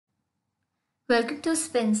Welcome to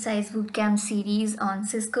Spin Size Bootcamp series on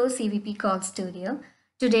Cisco CVP Call Studio.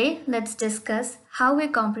 Today, let's discuss how a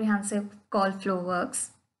comprehensive call flow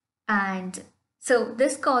works. And so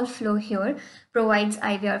this call flow here provides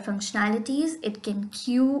IVR functionalities. It can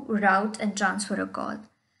queue, route, and transfer a call.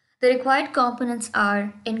 The required components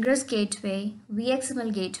are ingress gateway,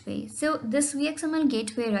 VXML gateway. So this VXML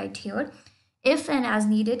gateway right here, if and as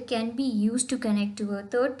needed, can be used to connect to a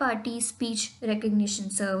third-party speech recognition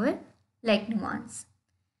server like Nuance.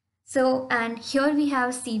 So, and here we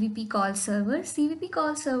have CVP call server. CVP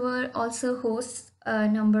call server also hosts a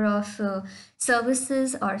number of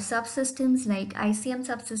services or subsystems like ICM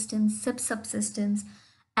subsystems, SIP subsystems,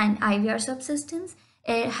 and IVR subsystems.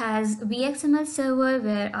 It has VXML server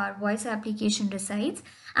where our voice application resides,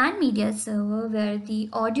 and media server where the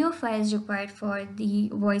audio files required for the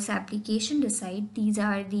voice application reside. These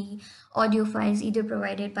are the audio files either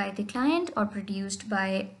provided by the client or produced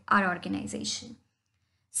by our organization.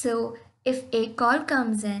 So if a call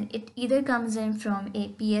comes in, it either comes in from a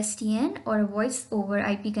PSTN or a voice over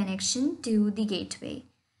IP connection to the gateway.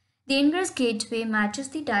 The ingress gateway matches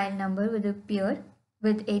the dial number with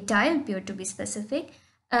a dial peer to be specific.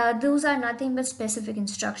 Those are nothing but specific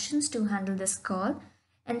instructions to handle this call,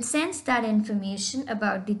 and sends that information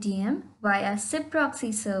about the DM via SIP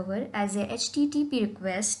proxy server as a HTTP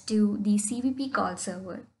request to the CVP call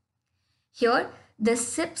server. Here, the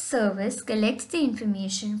SIP service collects the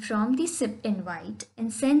information from the SIP invite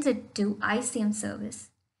and sends it to ICM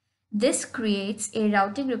service. This creates a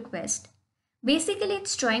routing request. Basically,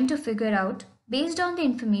 it's trying to figure out, based on the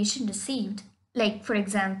information received, like for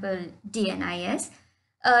example, DNIS.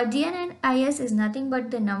 DNIS is nothing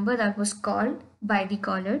but the number that was called by the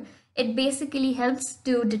caller. It basically helps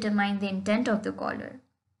to determine the intent of the caller.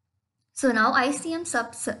 So now ICM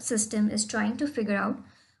subsystem is trying to figure out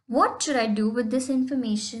what should I do with this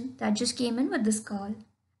information that just came in with this call.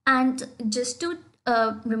 And just to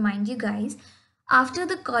remind you guys, after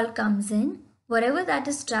the call comes in, whatever that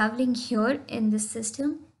is traveling here in this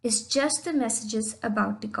system is just the messages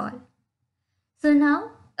about the call. So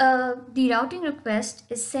now the routing request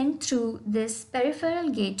is sent through this peripheral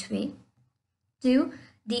gateway to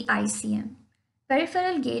the ICM.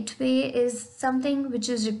 Peripheral gateway is something which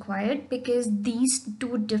is required because these two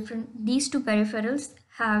peripherals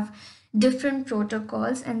have different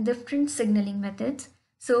protocols and different signaling methods.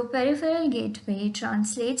 So peripheral gateway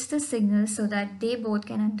translates the signal so that they both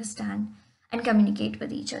can understand and communicate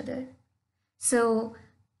with each other. So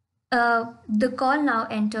the call now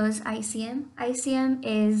enters ICM. ICM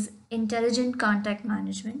is Intelligent Contact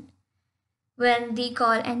Management. When the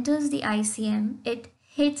call enters the ICM, it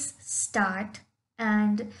hits start,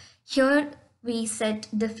 and here we set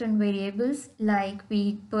different variables, like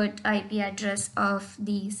we put IP address of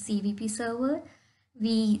the CVP server.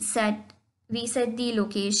 We set the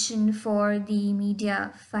location for the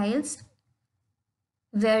media files,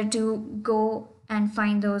 where to go and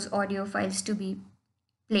find those audio files to be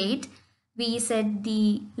played. We set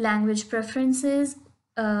the language preferences,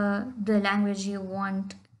 the language you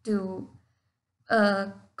want to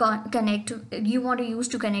use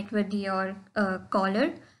to connect with your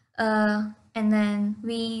caller, and then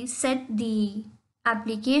we set the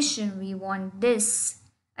application we want this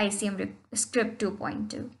ICM script to point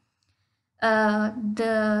to.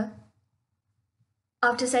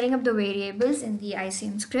 After setting up the variables in the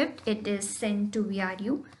ICM script, it is sent to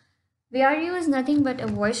VRU. VRU is nothing but a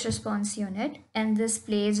voice response unit, and this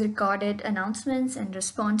plays recorded announcements and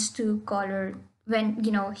response to caller when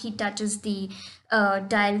he touches the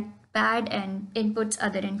dial pad and inputs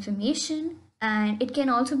other information, and it can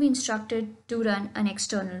also be instructed to run an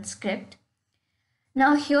external script.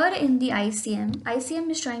 Now here in the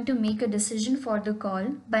ICM is trying to make a decision for the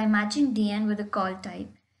call by matching DN with a call type,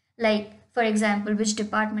 like for example which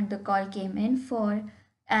department the call came in for,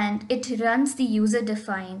 and it runs the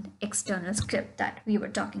user-defined external script that we were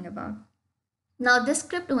talking about. Now this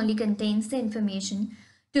script only contains the information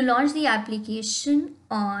to launch the application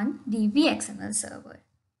on the VXML server.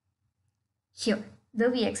 Here, the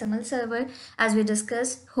VXML server, as we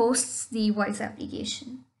discussed, hosts the voice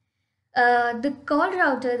application. The call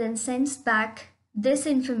router then sends back this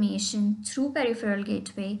information through peripheral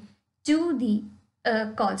gateway to the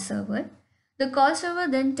call server. The call server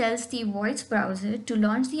then tells the voice browser to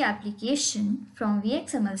launch the application from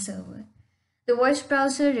VXML server. The voice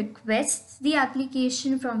browser requests the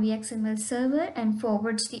application from VXML server and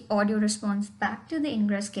forwards the audio response back to the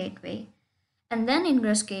ingress gateway. And then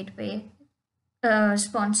ingress gateway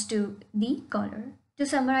responds to the caller To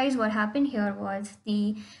summarize, what happened here was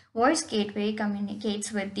the voice gateway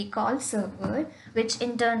communicates with the call server, which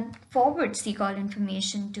in turn forwards the call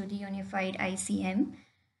information to the unified ICM.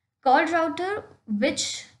 Call router,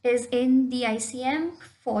 which is in the ICM,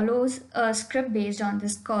 follows a script based on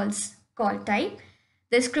this call type.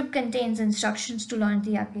 The script contains instructions to launch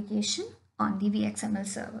the application on the VXML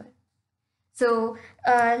server. So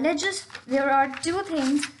there are two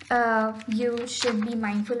things you should be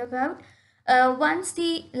mindful about.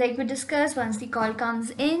 Like we discussed, once the call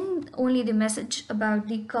comes in, only the message about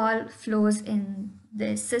the call flows in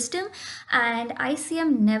the system, and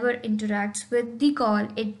ICM never interacts with the call.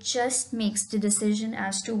 It just makes the decision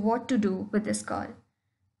as to what to do with this call.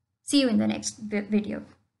 See you in the next video.